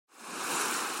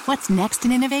What's next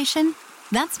in innovation?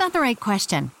 That's not the right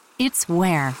question. It's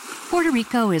where. Puerto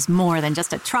Rico is more than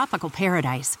just a tropical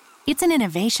paradise. It's an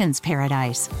innovations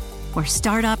paradise, where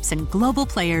startups and global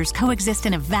players coexist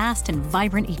in a vast and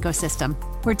vibrant ecosystem,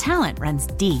 where talent runs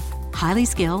deep, highly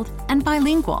skilled, and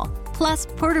bilingual. Plus,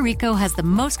 Puerto Rico has the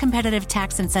most competitive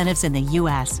tax incentives in the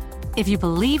U.S. If you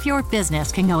believe your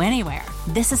business can go anywhere,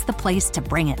 this is the place to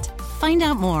bring it. Find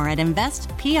out more at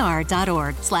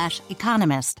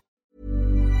investpr.org/economist.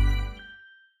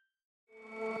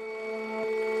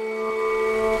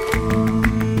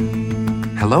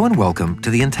 Hello and welcome to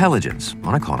The Intelligence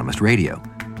on Economist Radio.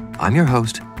 I'm your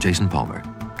host, Jason Palmer.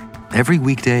 Every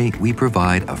weekday, we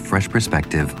provide a fresh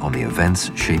perspective on the events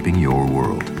shaping your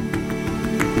world.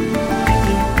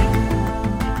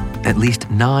 At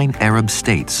least 9 Arab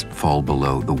states fall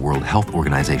below the World Health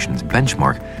Organization's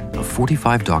benchmark of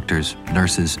 45 doctors,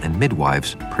 nurses, and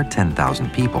midwives per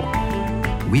 10,000 people.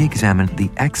 We examine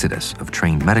the exodus of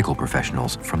trained medical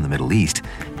professionals from the Middle East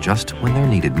just when they're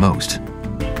needed most.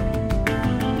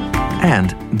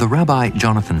 And the Rabbi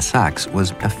Jonathan Sacks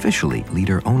was officially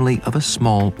leader only of a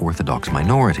small Orthodox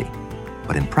minority.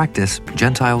 But in practice,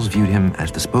 Gentiles viewed him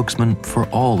as the spokesman for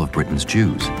all of Britain's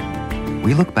Jews.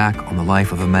 We look back on the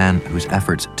life of a man whose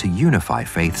efforts to unify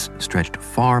faiths stretched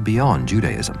far beyond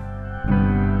Judaism.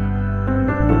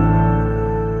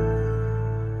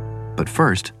 But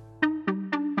first,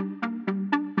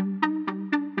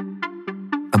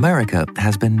 America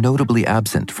has been notably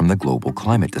absent from the global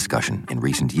climate discussion in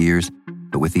recent years,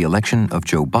 but with the election of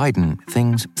Joe Biden,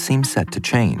 things seem set to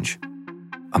change.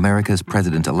 America's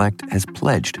president-elect has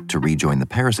pledged to rejoin the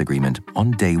Paris Agreement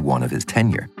on day one of his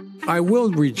tenure. I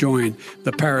will rejoin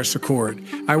the Paris Accord.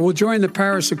 I will join the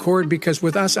Paris Accord because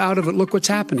with us out of it, look what's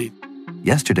happening.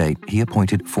 Yesterday, he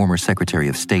appointed former Secretary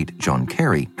of State John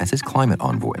Kerry as his climate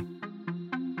envoy.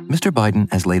 Mr. Biden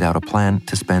has laid out a plan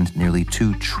to spend nearly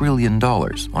 $2 trillion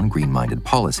on green-minded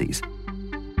policies.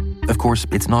 Of course,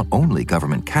 it's not only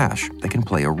government cash that can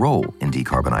play a role in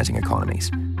decarbonizing economies.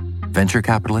 Venture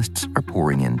capitalists are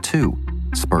pouring in too,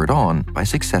 spurred on by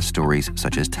success stories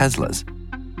such as Tesla's.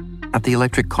 At the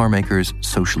electric car maker's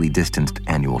socially distanced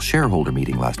annual shareholder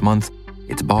meeting last month,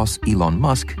 its boss, Elon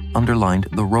Musk, underlined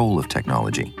the role of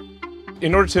technology.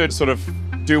 In order to sort of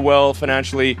do well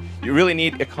financially, you really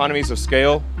need economies of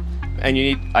scale. And you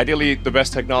need, ideally, the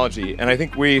best technology. And I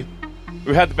think we've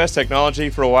had the best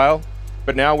technology for a while,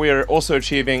 but now we are also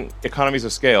achieving economies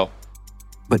of scale.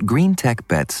 But green tech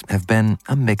bets have been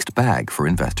a mixed bag for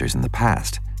investors in the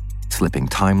past. Slipping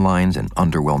timelines and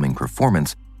underwhelming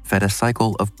performance fed a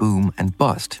cycle of boom and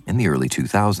bust in the early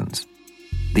 2000s.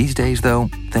 These days, though,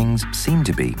 things seem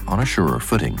to be on a surer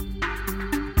footing.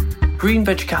 Green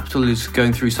venture capital is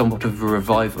going through somewhat of a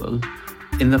revival.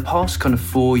 In the past kind of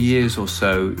 4 years or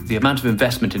so, the amount of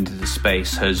investment into the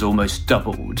space has almost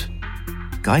doubled.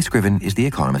 Guy Scriven is The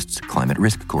Economist's climate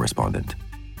risk correspondent.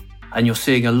 And you're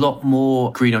seeing a lot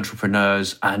more green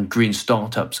entrepreneurs and green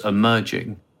startups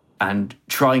emerging and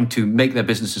trying to make their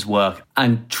businesses work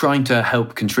and trying to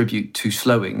help contribute to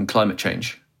slowing climate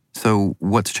change. So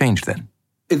what's changed then?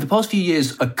 In the past few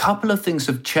years, a couple of things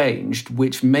have changed,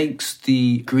 which makes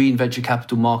the green venture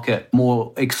capital market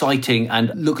more exciting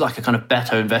and look like a kind of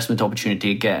better investment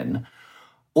opportunity again.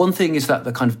 One thing is that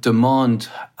the kind of demand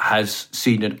has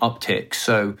seen an uptick.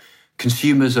 So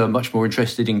consumers are much more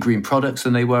interested in green products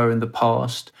than they were in the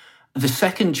past. The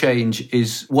second change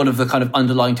is one of the kind of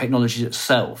underlying technologies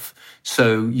itself.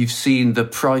 So you've seen the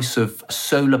price of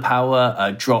solar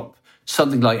power drop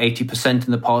something like 80%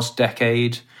 in the past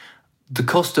decade. The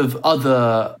cost of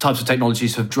other types of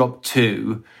technologies have dropped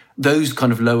too. Those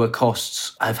kind of lower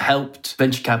costs have helped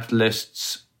venture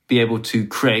capitalists be able to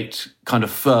create kind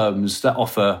of firms that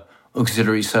offer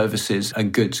auxiliary services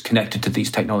and goods connected to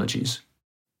these technologies.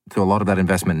 So a lot of that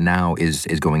investment now is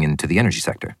going into the energy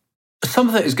sector. Some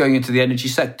of it is going into the energy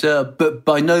sector, but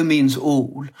by no means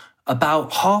all.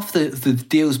 About half the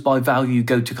deals by value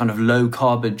go to kind of low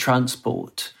carbon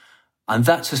transport. And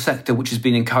that's a sector which has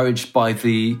been encouraged by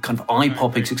the kind of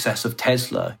eye-popping success of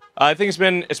Tesla. I think it's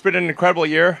been an incredible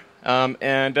year,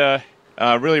 and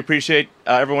really appreciate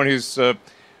everyone who's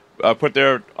put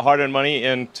their hard-earned money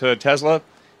into Tesla.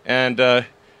 And I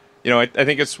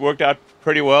think it's worked out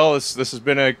pretty well. This has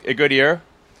been a good year,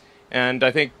 and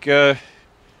I think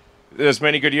there's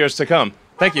many good years to come.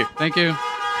 Thank you. Thank you.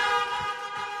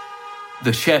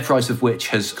 The share price of which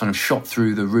has kind of shot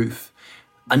through the roof.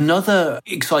 Another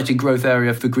exciting growth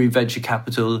area for green venture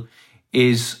capital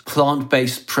is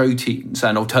plant-based proteins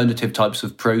and alternative types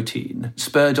of protein,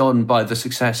 spurred on by the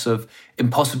success of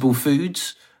Impossible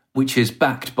Foods, which is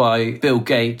backed by Bill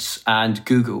Gates and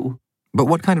Google. But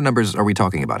what kind of numbers are we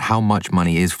talking about? How much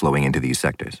money is flowing into these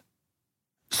sectors?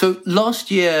 So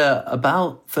last year,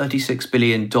 about $36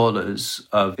 billion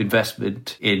of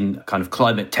investment in kind of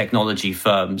climate technology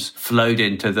firms flowed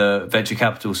into the venture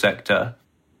capital sector.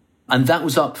 And that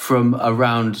was up from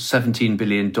around $17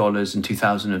 billion in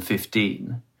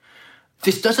 2015.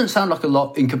 This doesn't sound like a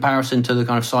lot in comparison to the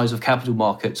kind of size of capital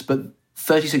markets, but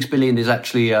 36 billion is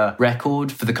actually a record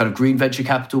for the kind of green venture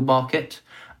capital market.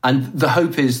 And the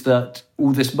hope is that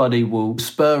all this money will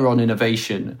spur on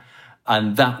innovation,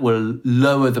 and that will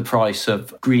lower the price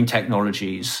of green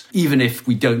technologies, even if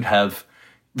we don't have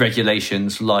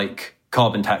regulations like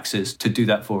carbon taxes to do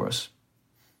that for us.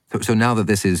 So now that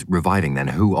this is reviving, then,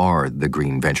 who are the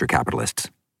green venture capitalists?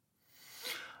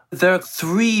 There are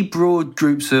three broad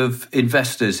groups of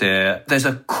investors here. There's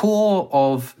a core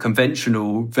of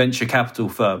conventional venture capital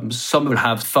firms. Some will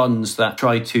have funds that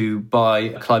try to buy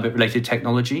climate-related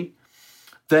technology.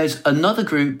 There's another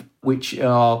group which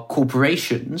are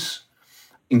corporations,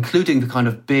 including the kind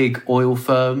of big oil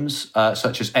firms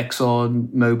such as Exxon,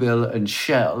 Mobil and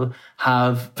Shell,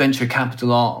 have venture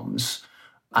capital arms.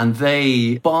 And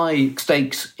they buy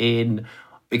stakes in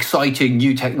exciting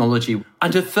new technology.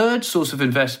 And a third source of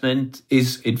investment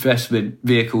is investment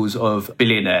vehicles of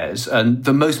billionaires. And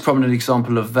the most prominent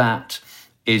example of that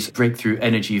is Breakthrough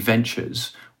Energy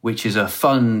Ventures, which is a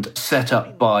fund set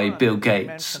up by Bill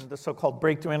Gates. The so-called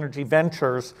Breakthrough Energy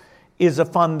Ventures is a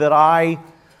fund that I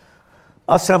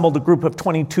assembled a group of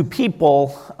 22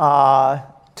 people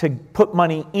to put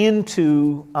money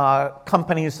into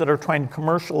companies that are trying to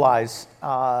commercialize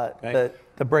the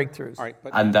breakthroughs. Right,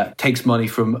 and that takes money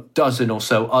from a dozen or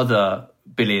so other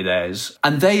billionaires.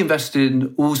 And they invest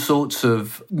in all sorts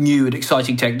of new and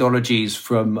exciting technologies,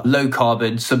 from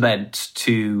low-carbon cement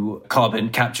to carbon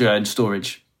capture and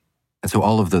storage. And so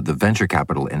all of the venture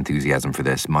capital enthusiasm for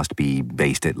this must be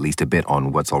based at least a bit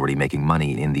on what's already making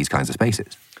money in these kinds of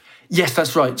spaces. Yes,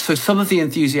 that's right. So some of the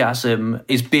enthusiasm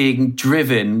is being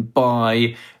driven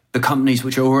by the companies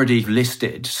which are already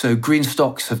listed. So green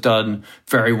stocks have done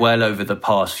very well over the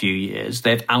past few years.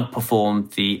 They've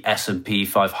outperformed the S&P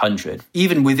 500.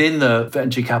 Even within the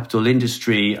venture capital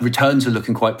industry, returns are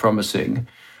looking quite promising.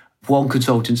 One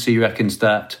consultancy reckons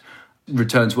that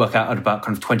returns work out at about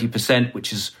kind of 20%,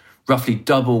 which is roughly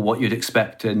double what you'd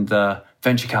expect in the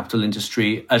venture capital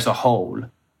industry as a whole.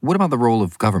 What about the role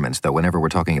of governments, though? Whenever we're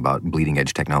talking about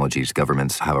bleeding-edge technologies,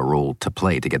 governments have a role to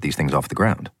play to get these things off the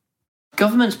ground.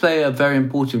 Governments play a very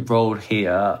important role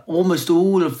here. Almost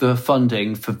all of the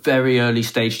funding for very early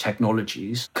stage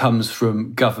technologies comes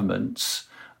from governments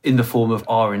in the form of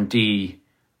R&D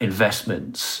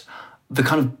investments. The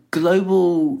kind of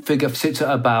global figure sits at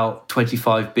about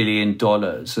 $25 billion,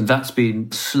 and that's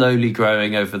been slowly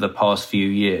growing over the past few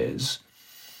years.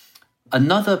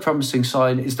 Another promising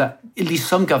sign is that at least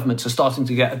some governments are starting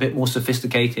to get a bit more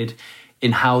sophisticated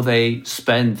in how they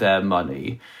spend their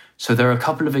money. So there are a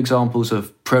couple of examples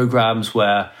of programs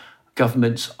where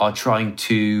governments are trying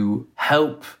to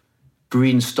help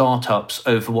green startups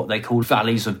over what they call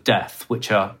valleys of death,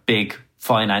 which are big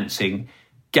financing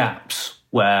gaps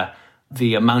where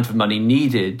the amount of money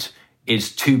needed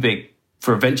is too big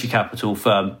for a venture capital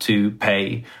firm to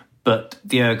pay, but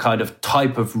the kind of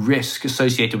type of risk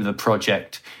associated with a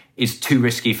project is too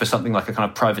risky for something like a kind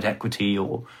of private equity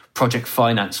or project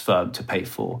finance firm to pay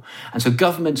for. And so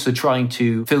governments are trying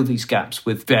to fill these gaps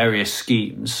with various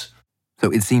schemes.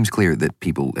 So it seems clear that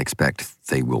people expect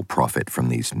they will profit from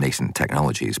these nascent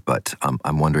technologies, but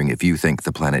I'm wondering if you think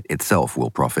the planet itself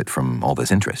will profit from all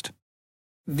this interest.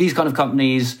 These kind of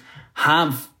companies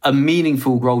have a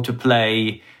meaningful role to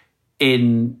play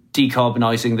in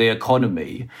decarbonizing the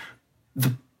economy.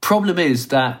 The problem is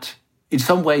that in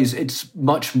some ways it's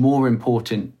much more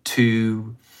important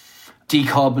to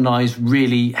decarbonize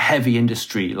really heavy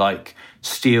industry like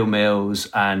steel mills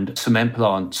and cement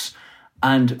plants.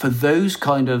 And for those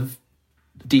kind of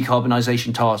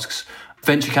decarbonization tasks,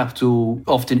 venture capital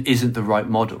often isn't the right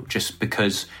model just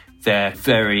because they're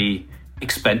very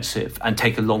expensive and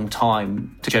take a long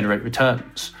time to generate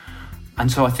returns.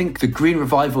 And so I think the green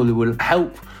revival will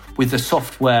help with the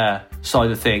software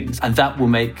side of things, and that will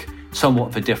make somewhat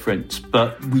of a difference.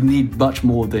 But we need much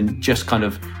more than just kind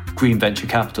of green venture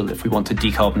capital if we want to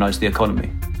decarbonize the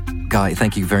economy. Guy,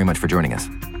 thank you very much for joining us.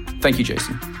 Thank you,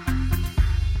 Jason.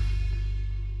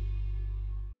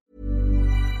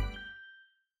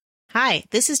 Hi,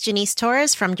 this is Janice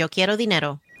Torres from Yo Quiero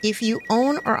Dinero. If you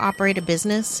own or operate a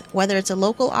business, whether it's a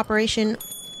local operation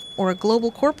or a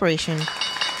global corporation,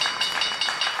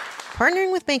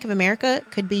 partnering with Bank of America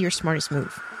could be your smartest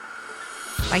move.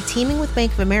 By teaming with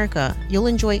Bank of America, you'll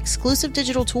enjoy exclusive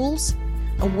digital tools,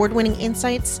 award-winning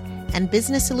insights, and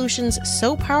business solutions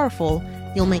so powerful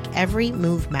you'll make every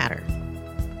move matter.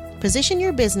 Position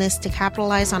your business to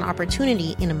capitalize on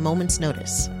opportunity in a moment's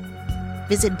notice.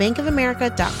 Visit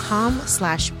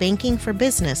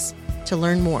bankofamerica.com/bankingforbusiness to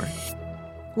learn more.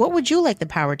 What would you like the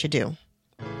power to do?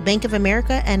 Bank of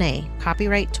America N.A.,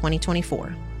 copyright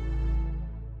 2024.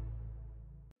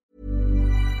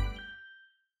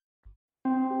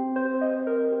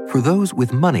 For those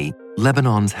with money,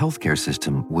 Lebanon's healthcare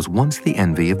system was once the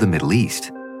envy of the Middle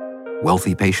East.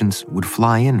 Wealthy patients would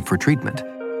fly in for treatment.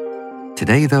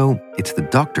 Today, though, it's the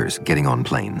doctors getting on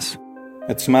planes.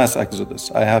 It's mass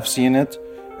exodus. I have seen it.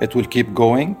 It will keep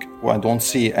going. I don't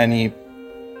see any...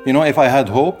 if I had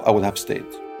hope, I would have stayed.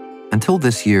 Until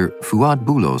this year, Fouad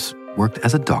Boulos worked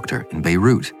as a doctor in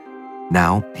Beirut.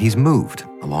 Now he's moved,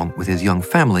 along with his young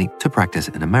family, to practice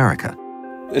in America.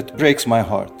 It breaks my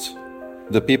heart.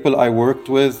 The people I worked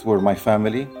with were my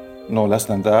family, no less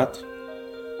than that.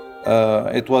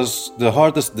 It was the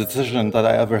hardest decision that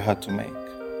I ever had to make,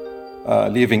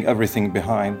 leaving everything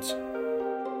behind.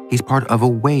 He's part of a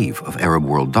wave of Arab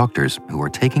world doctors who are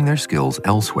taking their skills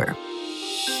elsewhere.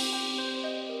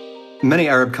 Many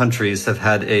Arab countries have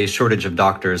had a shortage of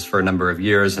doctors for a number of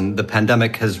years, and the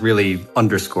pandemic has really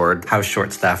underscored how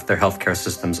short-staffed their healthcare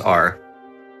systems are.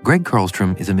 Greg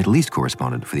Karlstrom is a Middle East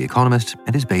correspondent for The Economist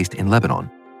and is based in Lebanon.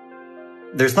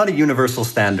 There's not a universal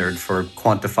standard for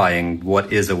quantifying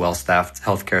what is a well-staffed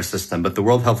healthcare system, but the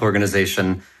World Health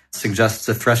Organization suggests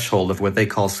a threshold of what they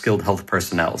call skilled health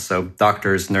personnel, so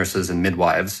doctors, nurses, and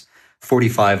midwives,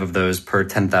 45 of those per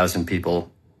 10,000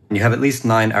 people. And you have at least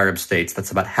 9 Arab states,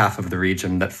 that's about half of the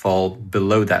region, that fall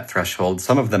below that threshold,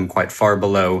 some of them quite far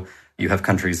below. You have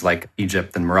countries like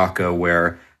Egypt and Morocco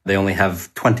where they only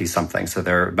have 20-something, so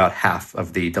they're about half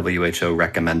of the WHO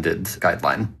recommended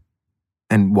guideline.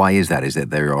 And why is that? Is that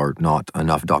there are not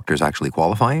enough doctors actually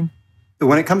qualifying?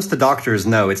 When it comes to doctors,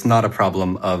 no, it's not a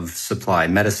problem of supply.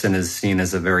 Medicine is seen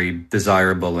as a very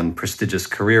desirable and prestigious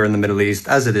career in the Middle East,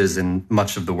 as it is in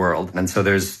much of the world. And so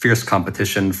there's fierce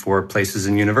competition for places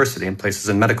in university and places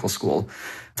in medical school.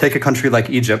 Take a country like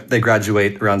Egypt, they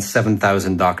graduate around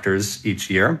 7,000 doctors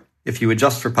each year. If you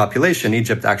adjust for population,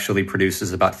 Egypt actually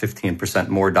produces about 15%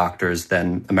 more doctors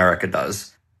than America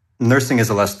does. Nursing is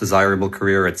a less desirable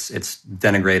career. It's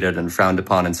denigrated and frowned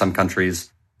upon in some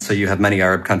countries. So you have many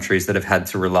Arab countries that have had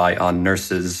to rely on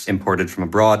nurses imported from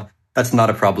abroad. That's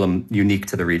not a problem unique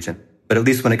to the region. But at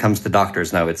least when it comes to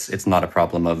doctors, no, it's not a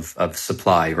problem of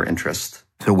supply or interest.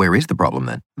 So where is the problem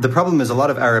then? The problem is a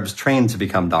lot of Arabs train to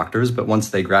become doctors, but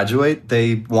once they graduate,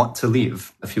 they want to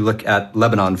leave. If you look at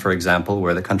Lebanon, for example,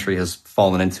 where the country has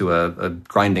fallen into a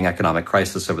grinding economic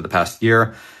crisis over the past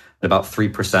year, about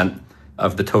 3%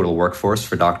 of the total workforce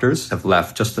for doctors have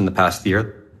left just in the past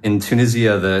year. In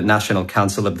Tunisia, the National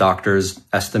Council of Doctors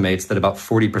estimates that about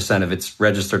 40% of its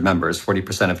registered members,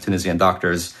 40% of Tunisian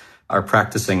doctors, are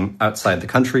practicing outside the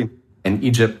country. In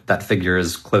Egypt, that figure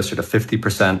is closer to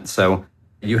 50%. So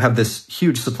you have this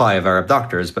huge supply of Arab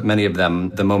doctors, but many of them,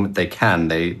 the moment they can,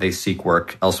 they seek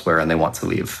work elsewhere and they want to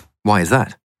leave. Why is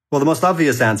that? Well, the most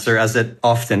obvious answer, as it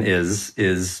often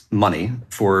is money.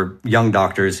 For young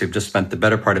doctors who've just spent the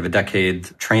better part of a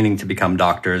decade training to become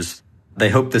doctors, they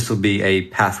hope this will be a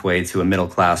pathway to a middle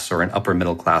class or an upper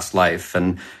middle class life.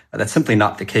 And that's simply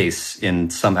not the case in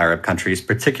some Arab countries,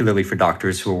 particularly for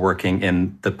doctors who are working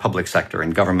in the public sector,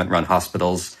 in government-run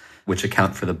hospitals, which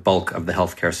account for the bulk of the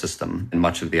healthcare system in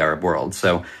much of the Arab world.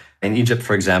 So in Egypt,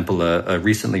 for example, a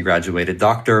recently graduated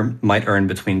doctor might earn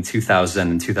between 2,000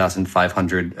 and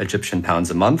 2,500 Egyptian pounds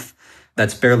a month.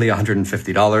 That's barely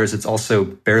 $150. It's also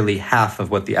barely half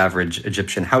of what the average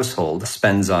Egyptian household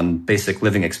spends on basic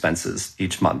living expenses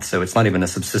each month. So it's not even a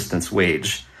subsistence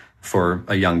wage for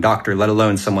a young doctor, let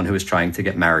alone someone who is trying to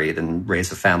get married and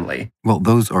raise a family. Well,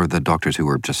 those are the doctors who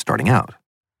are just starting out.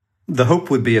 The hope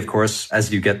would be, of course,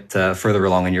 as you get further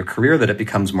along in your career, that it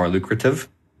becomes more lucrative.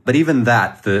 But even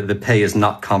that, the pay is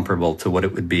not comparable to what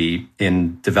it would be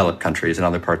in developed countries in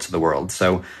other parts of the world.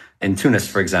 So in Tunis,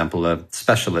 for example, a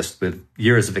specialist with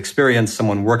years of experience,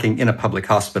 someone working in a public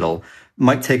hospital,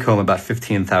 might take home about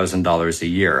 $15,000 a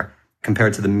year.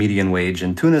 Compared to the median wage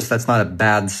in Tunis, that's not a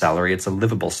bad salary, it's a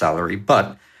livable salary.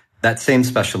 But that same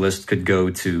specialist could go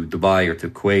to Dubai or to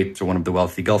Kuwait or one of the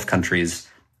wealthy Gulf countries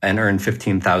and earn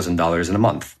 $15,000 in a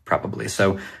month, probably.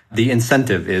 So the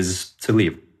incentive is to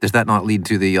leave. Does that not lead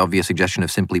to the obvious suggestion of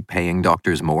simply paying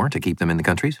doctors more to keep them in the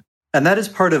countries? And that is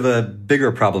part of a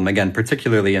bigger problem, again,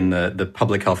 particularly in the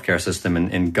public healthcare system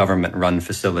and in government-run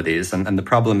facilities. And the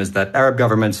problem is that Arab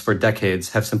governments for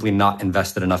decades have simply not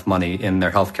invested enough money in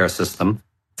their healthcare system.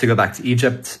 To go back to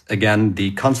Egypt, again,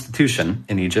 the constitution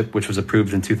in Egypt, which was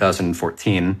approved in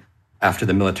 2014, after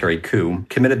the military coup,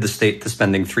 committed the state to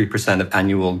spending 3% of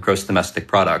annual gross domestic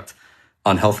product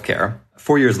on healthcare.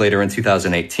 4 years later, in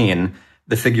 2018,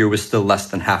 the figure was still less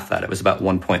than half that. It was about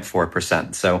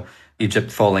 1.4%. So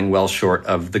Egypt falling well short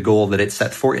of the goal that it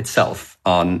set for itself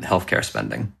on healthcare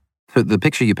spending. So the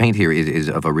picture you paint here is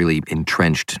of a really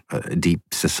entrenched, deep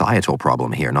societal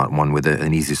problem here, not one with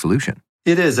an easy solution.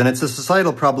 It is, and it's a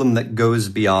societal problem that goes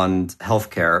beyond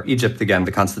healthcare. Egypt, again,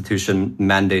 the constitution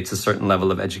mandates a certain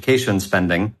level of education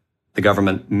spending, the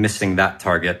government missing that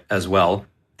target as well.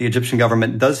 The Egyptian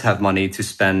government does have money to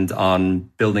spend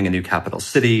on building a new capital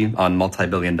city, on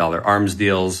multi-billion-dollar arms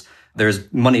deals.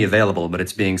 There's money available, but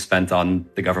it's being spent on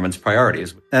the government's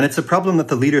priorities. And it's a problem that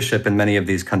the leadership in many of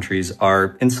these countries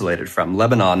are insulated from.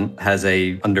 Lebanon has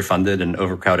a underfunded and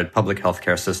overcrowded public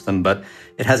healthcare system, but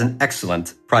it has an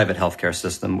excellent private healthcare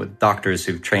system with doctors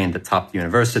who've trained at top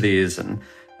universities, and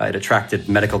it attracted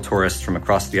medical tourists from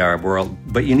across the Arab world.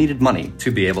 But you needed money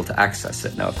to be able to access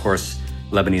it. Now, of course,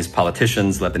 Lebanese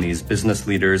politicians, Lebanese business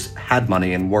leaders had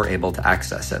money and were able to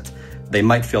access it. They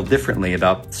might feel differently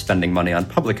about spending money on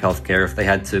public health care if they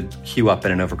had to queue up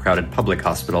in an overcrowded public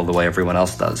hospital the way everyone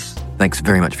else does. Thanks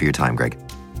very much for your time, Greg.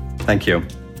 Thank you.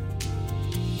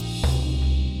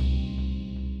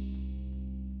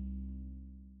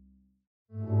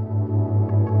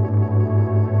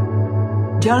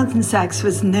 Jonathan Sacks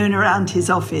was known around his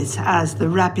office as the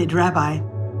Rapid Rabbi,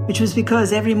 which was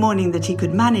because every morning that he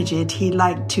could manage it, he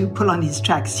liked to pull on his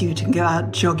tracksuit and go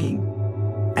out jogging.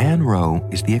 Anne Rowe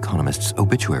is The Economist's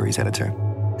obituaries editor.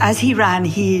 As he ran,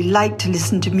 he liked to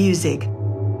listen to music,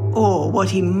 or what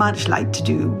he much liked to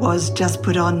do was just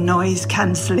put on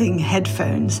noise-cancelling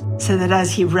headphones so that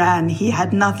as he ran, he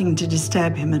had nothing to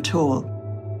disturb him at all.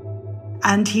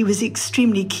 And he was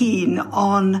extremely keen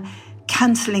on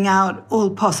cancelling out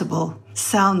all possible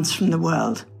sounds from the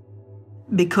world,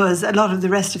 because a lot of the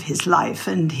rest of his life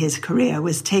and his career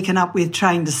was taken up with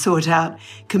trying to sort out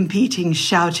competing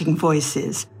shouting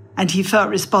voices. And he felt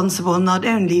responsible not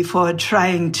only for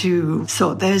trying to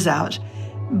sort those out,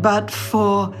 but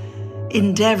for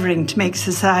endeavoring to make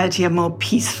society a more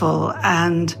peaceful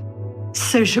and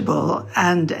sociable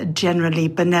and generally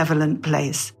benevolent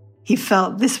place. He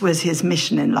felt this was his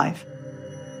mission in life.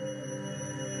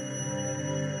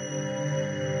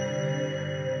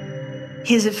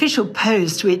 His official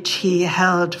post, which he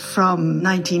held from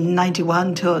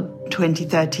 1991 till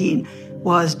 2013,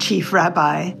 was Chief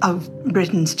Rabbi of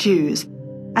Britain's Jews.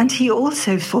 And he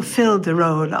also fulfilled the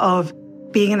role of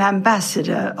being an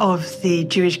ambassador of the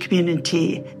Jewish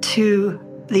community to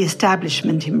the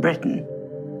establishment in Britain.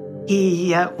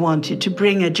 He wanted to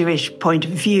bring a Jewish point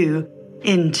of view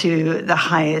into the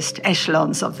highest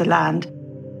echelons of the land,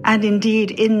 and indeed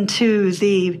into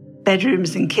the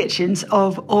bedrooms and kitchens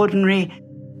of ordinary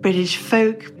British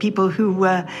folk, people who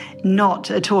were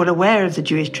not at all aware of the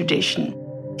Jewish tradition.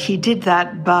 He did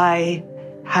that by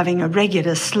having a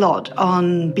regular slot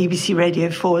on BBC Radio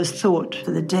 4's Thought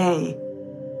for the Day.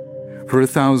 For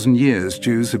 1,000 years,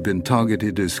 Jews have been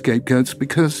targeted as scapegoats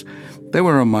because they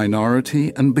were a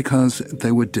minority and because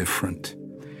they were different.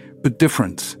 But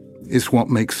difference is what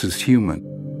makes us human.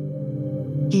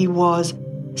 He was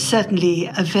certainly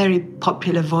a very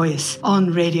popular voice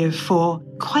on Radio 4,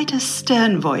 quite a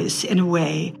stern voice in a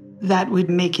way that would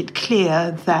make it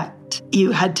clear that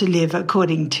you had to live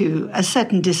according to a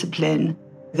certain discipline.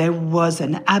 There was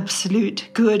an absolute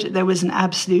good, there was an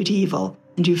absolute evil,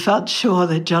 and you felt sure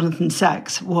that Jonathan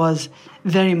Sacks was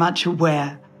very much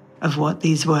aware of what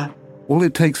these were. All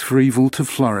it takes for evil to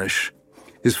flourish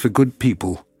is for good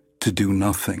people to do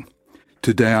nothing.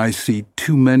 Today I see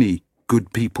too many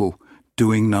good people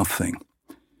doing nothing,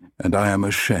 and I am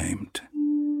ashamed.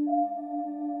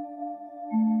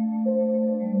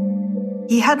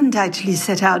 He hadn't actually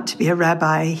set out to be a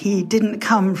rabbi. He didn't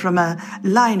come from a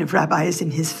line of rabbis in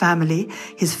his family.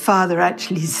 His father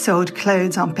actually sold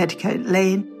clothes on Petticoat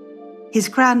Lane. His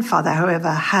grandfather,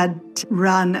 however, had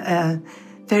run a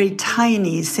very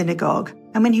tiny synagogue.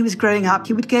 And when he was growing up,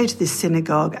 he would go to this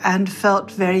synagogue and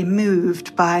felt very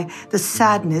moved by the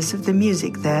sadness of the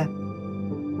music there.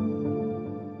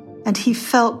 And he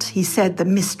felt, he said, the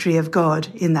mystery of God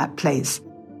in that place.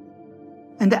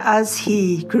 And as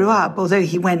he grew up, although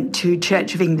he went to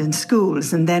Church of England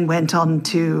schools and then went on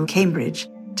to Cambridge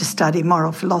to study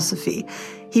moral philosophy,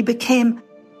 he became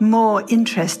more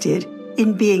interested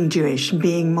in being Jewish and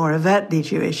being more overtly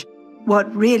Jewish.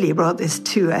 What really brought this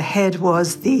to a head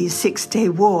was the Six-Day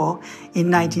War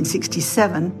in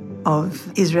 1967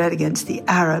 of Israel against the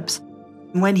Arabs,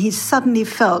 when he suddenly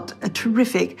felt a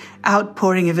terrific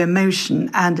outpouring of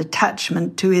emotion and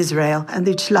attachment to Israel, and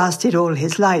which lasted all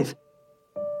his life.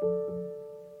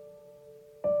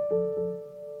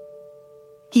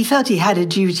 He felt he had a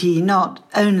duty not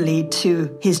only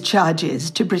to his charges,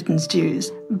 to Britain's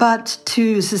Jews, but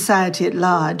to society at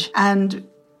large. And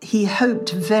he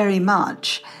hoped very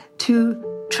much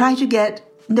to try to get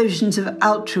notions of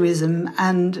altruism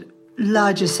and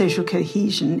larger social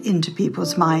cohesion into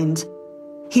people's minds.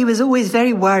 He was always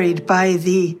very worried by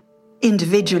the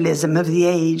individualism of the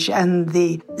age and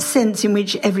the sense in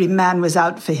which every man was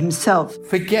out for himself.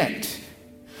 Forget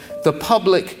the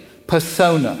public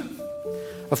persona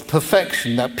of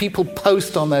perfection that people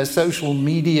post on their social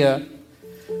media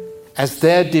as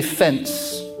their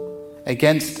defense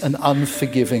against an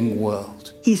unforgiving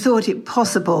world. He thought it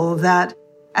possible that,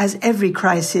 as every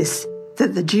crisis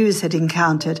that the Jews had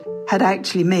encountered had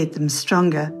actually made them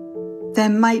stronger, there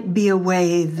might be a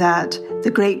way that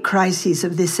the great crises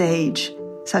of this age,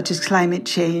 such as climate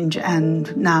change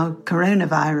and now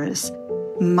coronavirus,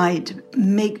 might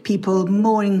make people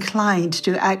more inclined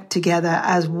to act together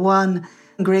as one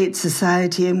great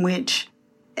society in which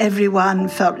everyone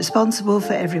felt responsible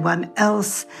for everyone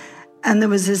else, and there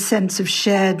was a sense of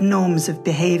shared norms of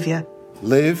behavior.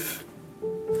 Live,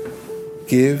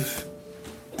 give,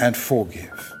 and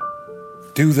forgive.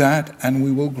 Do that and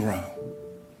we will grow.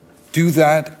 Do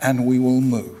that and we will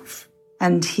move.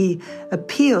 And he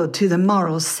appealed to the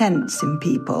moral sense in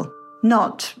people,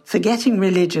 not forgetting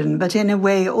religion, but in a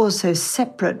way also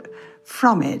separate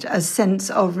from it, a sense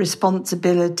of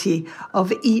responsibility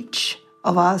of each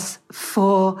of us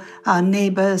for our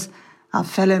neighbours, our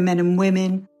fellow men and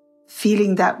women,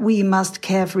 feeling that we must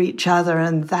care for each other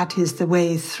and that is the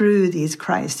way through these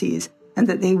crises and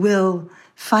that they will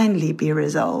finally be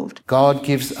resolved. God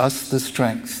gives us the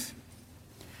strength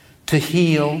to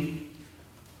heal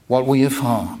what we have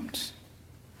harmed,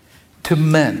 to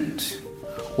mend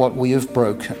what we have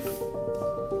broken.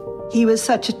 He was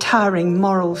such a towering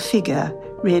moral figure,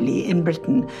 really, in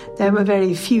Britain. There were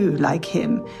very few like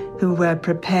him who were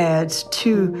prepared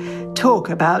to talk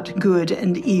about good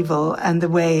and evil and the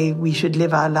way we should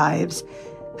live our lives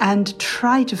and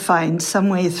try to find some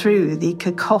way through the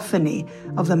cacophony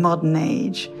of the modern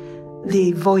age,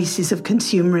 the voices of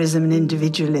consumerism and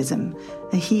individualism.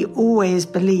 He always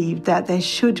believed that there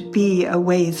should be a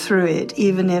way through it,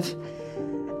 even if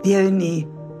the only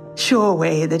sure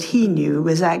way that he knew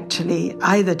was actually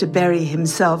either to bury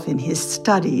himself in his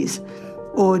studies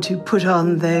or to put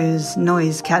on those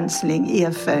noise-cancelling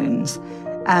earphones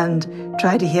and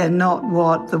try to hear not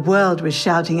what the world was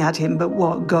shouting at him, but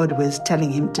what God was telling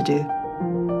him to do.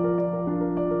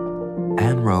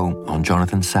 Anne Rowe on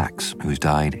Jonathan Sacks, who's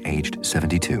died aged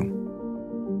 72.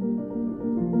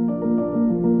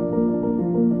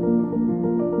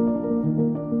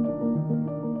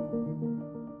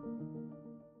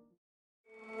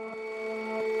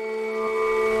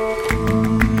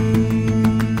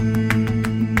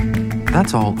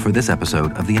 That's all for this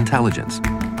episode of The Intelligence.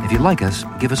 If you like us,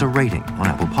 give us a rating on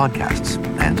Apple Podcasts,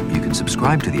 and you can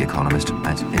subscribe to The Economist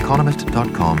at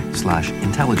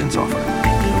economist.com/intelligence offer.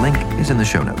 The link is in the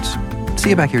show notes. See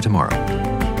you back here tomorrow.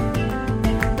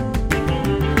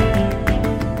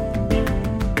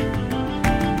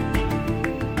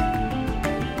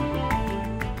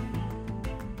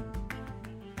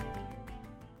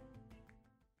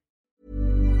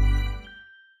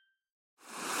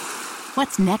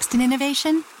 What's next in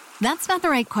innovation? That's not the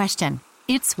right question.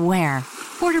 It's where.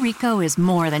 Puerto Rico is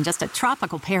more than just a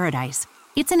tropical paradise.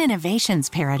 It's an innovations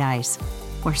paradise,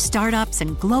 where startups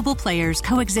and global players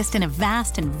coexist in a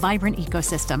vast and vibrant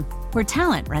ecosystem, where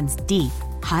talent runs deep,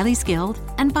 highly skilled,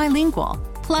 and bilingual.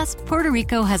 Plus, Puerto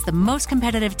Rico has the most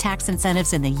competitive tax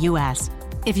incentives in the U.S.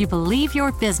 If you believe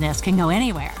your business can go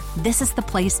anywhere, this is the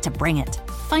place to bring it.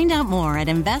 Find out more at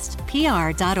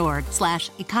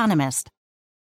investpr.org/economist.